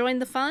want to join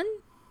the fun?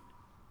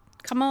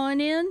 Come on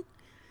in.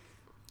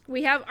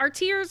 Our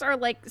tiers are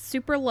like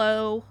super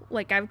low.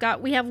 Like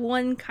we have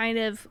one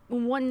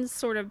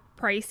sort of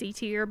pricey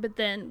tier, but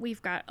then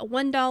we've got a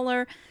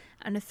 $1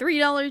 and a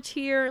 $3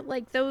 tier.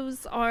 Like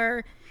those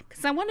are,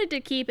 because I wanted to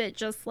keep it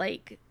just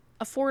like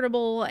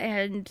affordable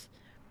and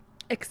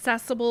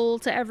accessible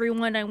to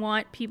everyone. I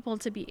want people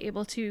to be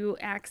able to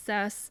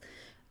access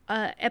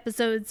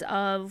episodes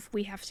of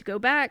We Have to Go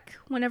Back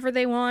whenever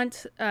they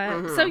want.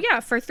 So yeah,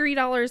 for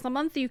 $3 a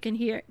month, you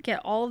can get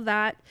all of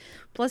that.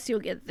 Plus, you'll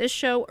get this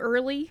show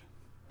early.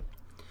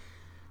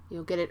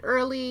 You'll get it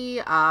early.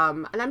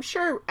 And I'm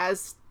sure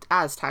as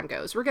time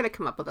goes, we're going to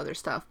come up with other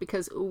stuff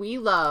because we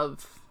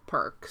love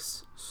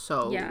perks.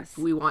 So yes.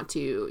 We want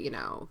to,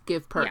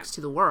 give perks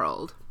to the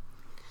world.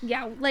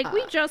 Yeah, like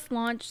we just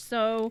launched,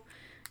 so,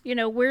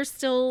 we're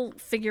still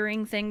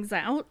figuring things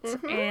out.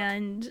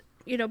 And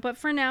but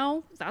for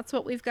now, that's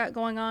what we've got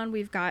going on.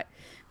 We're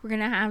going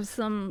to have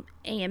some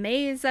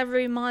AMAs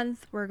every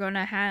month. We're going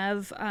to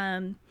have,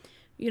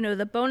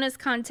 the bonus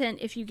content.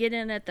 If you get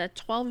in at the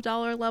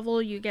 $12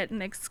 level, you get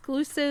an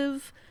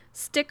exclusive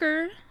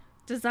sticker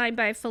designed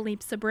by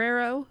Philippe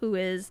Sobrero, who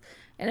is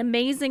an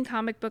amazing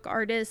comic book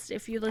artist.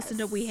 If you listen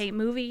to We Hate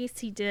Movies,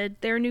 he did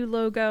their new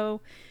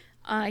logo.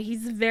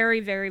 He's very,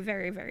 very,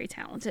 very, very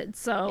talented.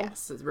 So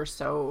yes, we're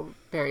so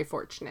very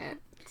fortunate.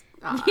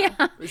 Yeah,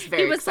 it was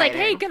very he was exciting.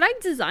 like, "Hey, could I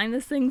design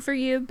this thing for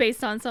you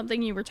based on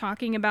something you were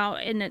talking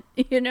about in it,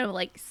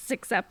 like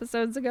 6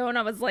 episodes ago?" And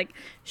I was like,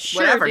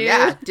 "Sure, whatever, dude.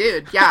 Yeah,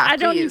 dude, yeah." I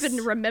don't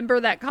even remember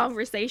that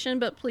conversation,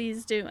 but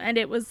please do. And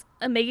it was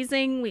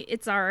amazing.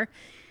 It's our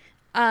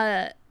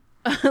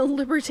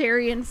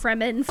libertarian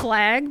Fremen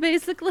flag,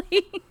 basically.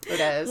 It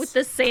is with the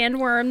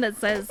sandworm that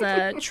says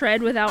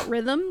 "tread without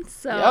rhythm."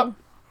 So yep.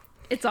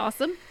 It's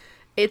awesome.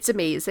 It's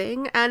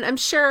amazing, and I'm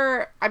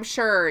sure,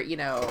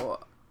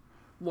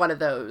 one of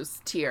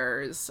those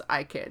tiers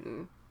I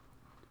can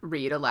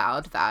read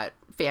aloud that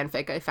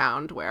fanfic I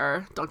found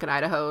where Duncan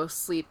Idaho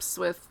sleeps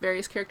with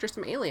various characters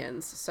from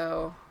Aliens.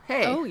 So,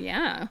 hey. Oh,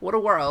 yeah. What a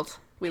world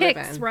we Hicks,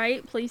 live in.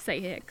 right? Please say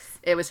Hicks.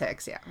 It was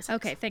Hicks, yeah. Was Hicks.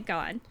 Okay, thank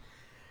God.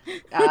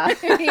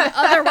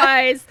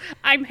 Otherwise,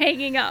 I'm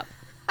hanging up.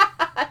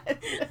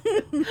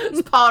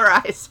 It's Paul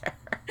Reiser.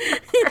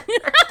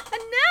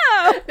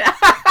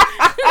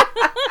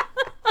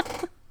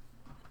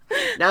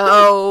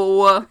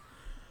 No.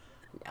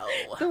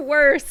 The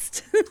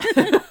worst.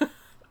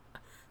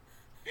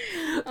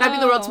 That'd be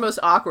the world's most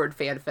awkward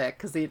fanfic,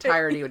 because the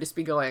entirety would just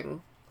be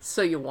going,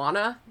 "So you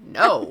wanna?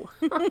 No."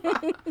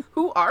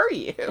 Who are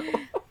you?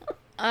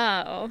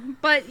 Oh,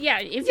 but yeah,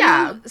 if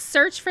you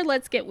search for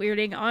Let's Get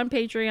Weirding on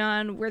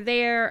Patreon, we're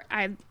there.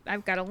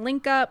 I've got a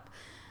link up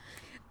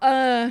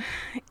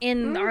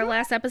in our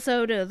last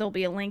episode. There'll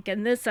be a link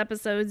in this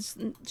episode's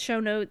show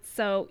notes.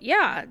 So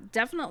yeah,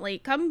 definitely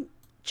come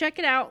check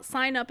it out.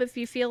 Sign up if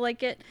you feel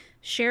like it.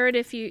 Share it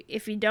if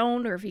you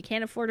don't, or if you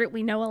can't afford it.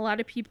 We know a lot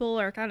of people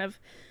are kind of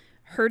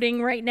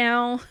hurting right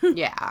now.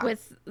 Yeah.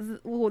 With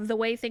the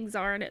way things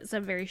are, and it's a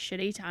very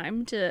shitty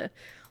time to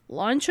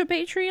launch a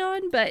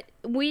Patreon, but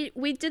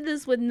we did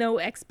this with no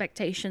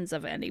expectations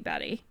of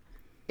anybody.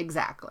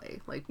 Exactly.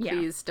 Like,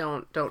 please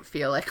don't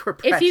feel like we're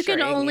pressuring you. If you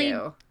can only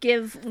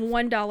give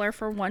 $1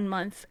 for 1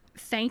 month,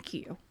 thank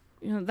you.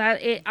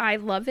 I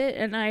love it,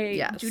 and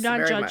I do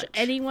not judge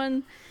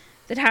anyone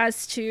that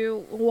has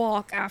to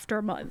walk after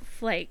a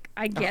month. Like,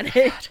 I get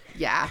it. God.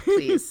 Yeah,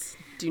 please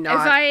do not.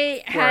 If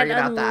I had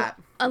about that.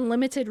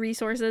 Unlimited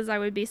resources, I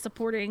would be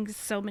supporting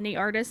so many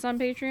artists on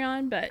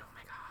Patreon. But oh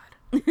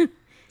my God.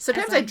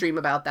 Sometimes I dream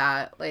about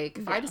that. Like,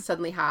 if I just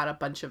suddenly had a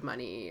bunch of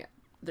money,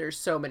 there's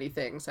so many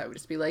things I would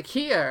just be like,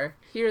 here's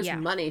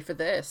money for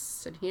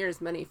this, and here's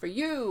money for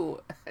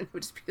you. And it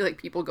would just be like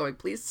people going,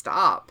 please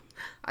stop.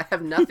 I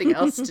have nothing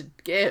else to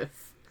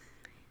give.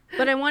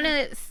 But I want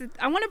to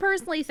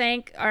personally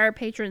thank our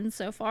patrons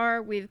so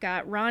far. We've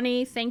got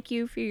Ronnie, thank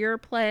you for your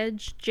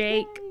pledge.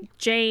 Jake,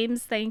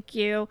 James, thank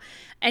you.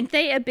 And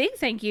a big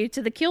thank you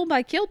to the Kill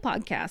by Kill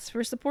podcast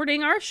for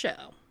supporting our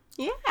show.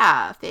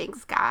 Yeah,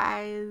 thanks,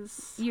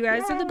 guys. You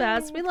guys are the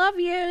best. We love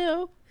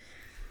you.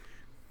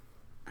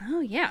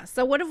 Oh, yeah.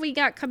 So what have we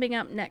got coming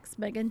up next,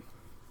 Megan?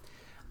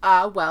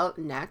 Well,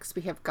 next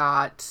we have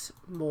got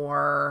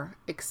more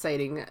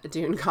exciting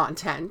Dune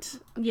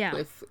content. Yeah.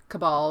 With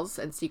Cabals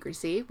and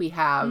Secrecy. We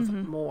have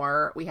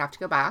more. We have to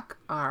go back.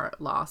 Our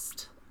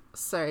Lost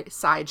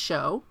side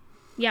show.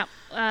 Yeah.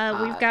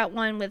 We've got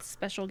one with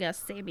special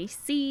guest Sammy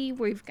C.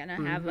 We're going to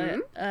have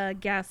a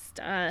guest,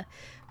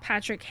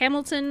 Patrick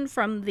Hamilton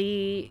from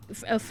the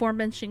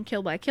aforementioned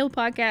Kill by Kill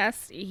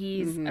podcast.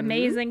 He's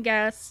amazing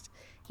guest.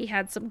 He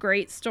had some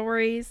great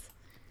stories.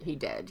 He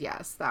did,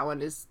 yes. That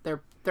one is, they're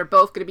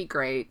both going to be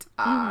great.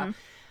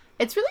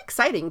 It's really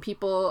exciting.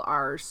 People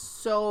are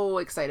so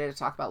excited to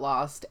talk about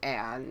Lost,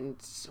 and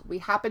we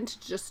happen to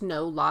just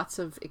know lots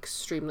of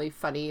extremely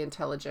funny,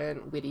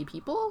 intelligent, witty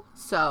people.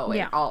 So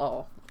it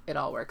all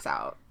works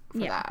out for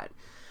that.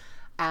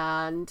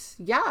 And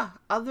yeah,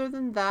 other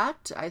than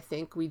that, I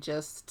think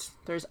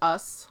there's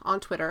us on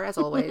Twitter, as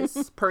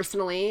always,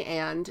 personally,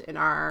 and in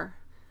our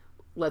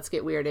Let's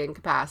Get Weirding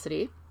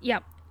capacity.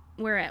 Yep.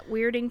 We're at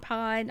Weirding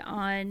Pod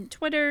on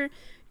Twitter.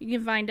 You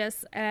can find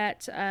us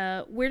at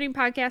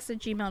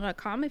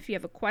weirdingpodcast@gmail.com if you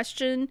have a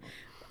question.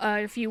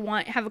 If you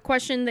have a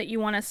question that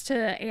you want us to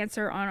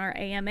answer on our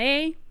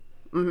AMA,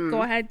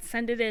 go ahead,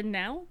 send it in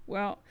now.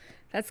 Well,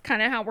 that's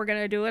kind of how we're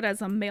going to do it,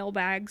 as a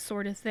mailbag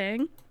sort of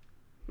thing.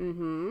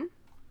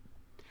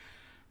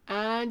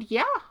 And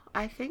yeah,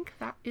 I think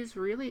that is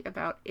really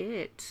about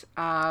it.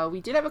 We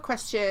did have a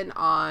question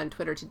on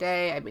Twitter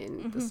today. I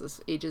mean, this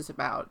is ages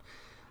about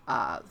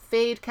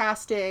Fade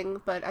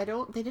casting, but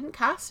they didn't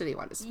cast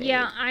anyone as Fade.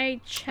 Yeah, I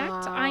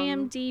checked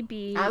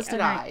IMDb. As did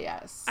I,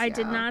 yes. I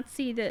did not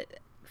see that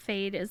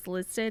Fade is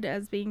listed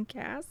as being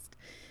cast.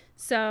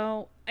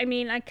 So, I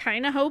mean, I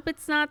kind of hope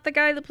it's not the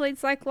guy that played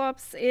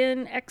Cyclops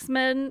in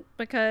X-Men,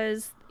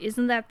 because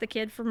isn't that the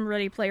kid from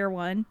Ready Player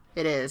One?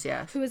 It is,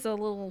 yes. Who is a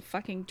little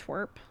fucking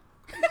twerp.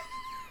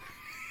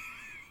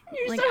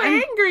 You're so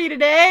angry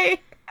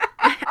today.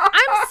 I'm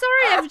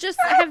sorry, I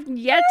have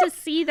yet to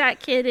see that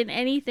kid in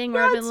anything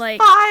where I've been like,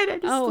 fine. I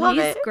just love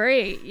he's it.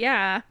 great.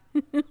 Yeah.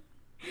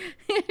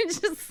 It's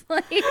just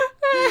like,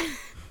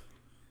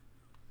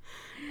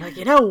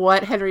 you know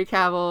what, Henry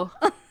Cavill?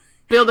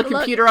 Build a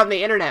computer on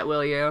the internet,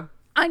 will you?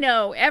 I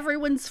know.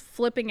 Everyone's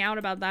flipping out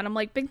about that. I'm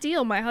like, big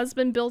deal. My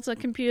husband built a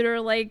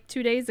computer like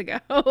 2 days ago.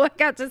 I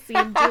got to see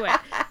him do it.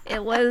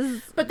 It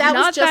was But that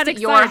not was just that at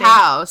your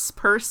house,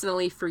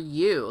 personally for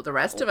you. The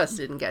rest of us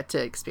didn't get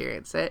to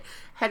experience it.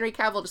 Henry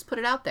Cavill just put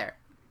it out there.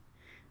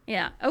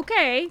 Yeah.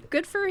 Okay.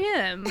 Good for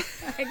him,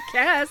 I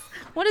guess.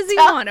 What does he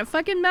want? A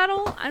fucking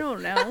medal? I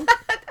don't know.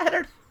 I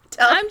don't know.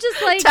 I'm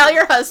just like, tell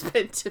your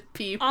husband to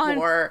be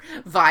more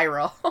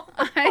viral.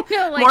 I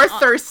know, like, more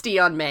thirsty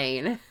on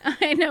Maine.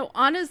 I know.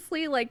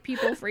 Honestly, like,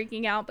 people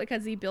freaking out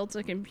because he built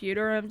a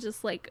computer. I'm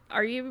just like,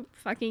 are you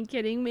fucking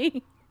kidding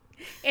me?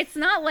 It's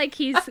not like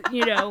he's,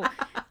 you know,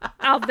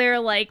 out there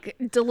like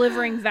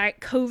delivering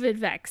COVID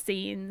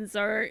vaccines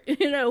or,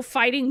 you know,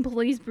 fighting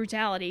police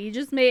brutality. He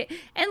just made,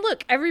 and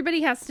look,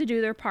 everybody has to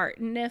do their part.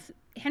 And if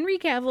Henry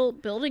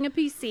Cavill building a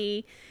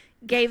PC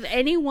gave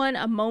anyone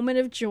a moment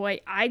of joy,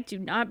 I do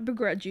not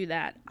begrudge you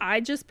that. I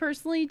just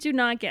personally do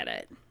not get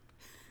it.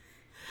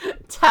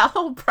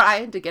 Tell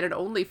Brian to get an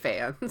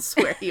OnlyFans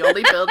where he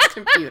only builds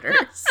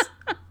computers.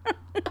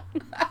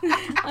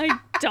 I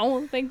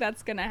don't think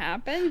that's gonna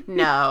happen.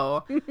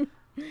 No.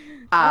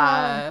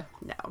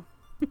 No.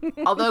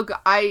 Although,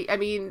 I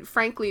mean,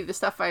 frankly, the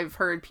stuff I've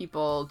heard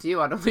people do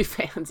on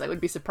OnlyFans, I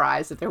would be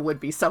surprised if there would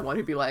be someone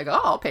who'd be like,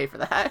 oh, I'll pay for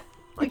that.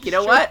 Like, you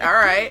know what? All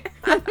right.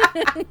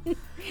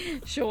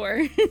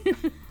 Sure.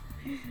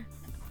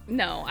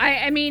 No,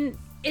 I mean,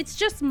 it's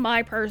just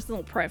my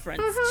personal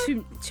preference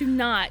to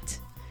not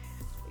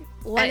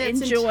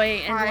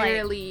enjoy and like.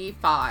 Entirely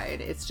fine.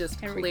 It's just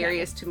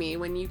hilarious to me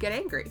when you get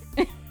angry.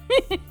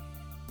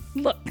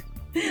 Look,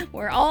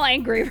 we're all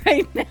angry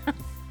right now.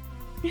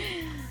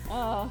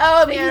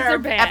 Oh man,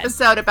 our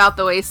episode about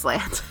the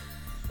wasteland.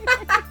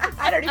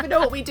 I don't even know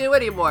what we do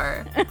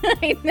anymore.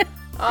 I know.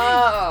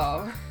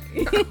 Oh.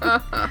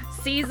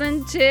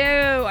 Season 2.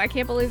 I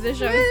can't believe this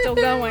show is still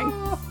going.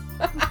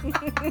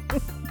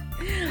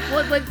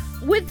 Well,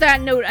 with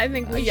that note, I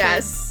think we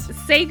should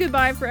say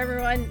goodbye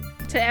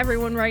to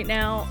everyone right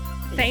now.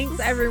 Thanks,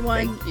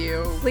 everyone. Thank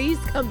you. Please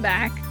come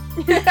back.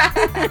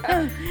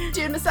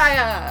 Dune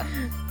Messiah.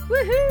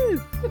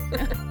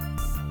 Woohoo!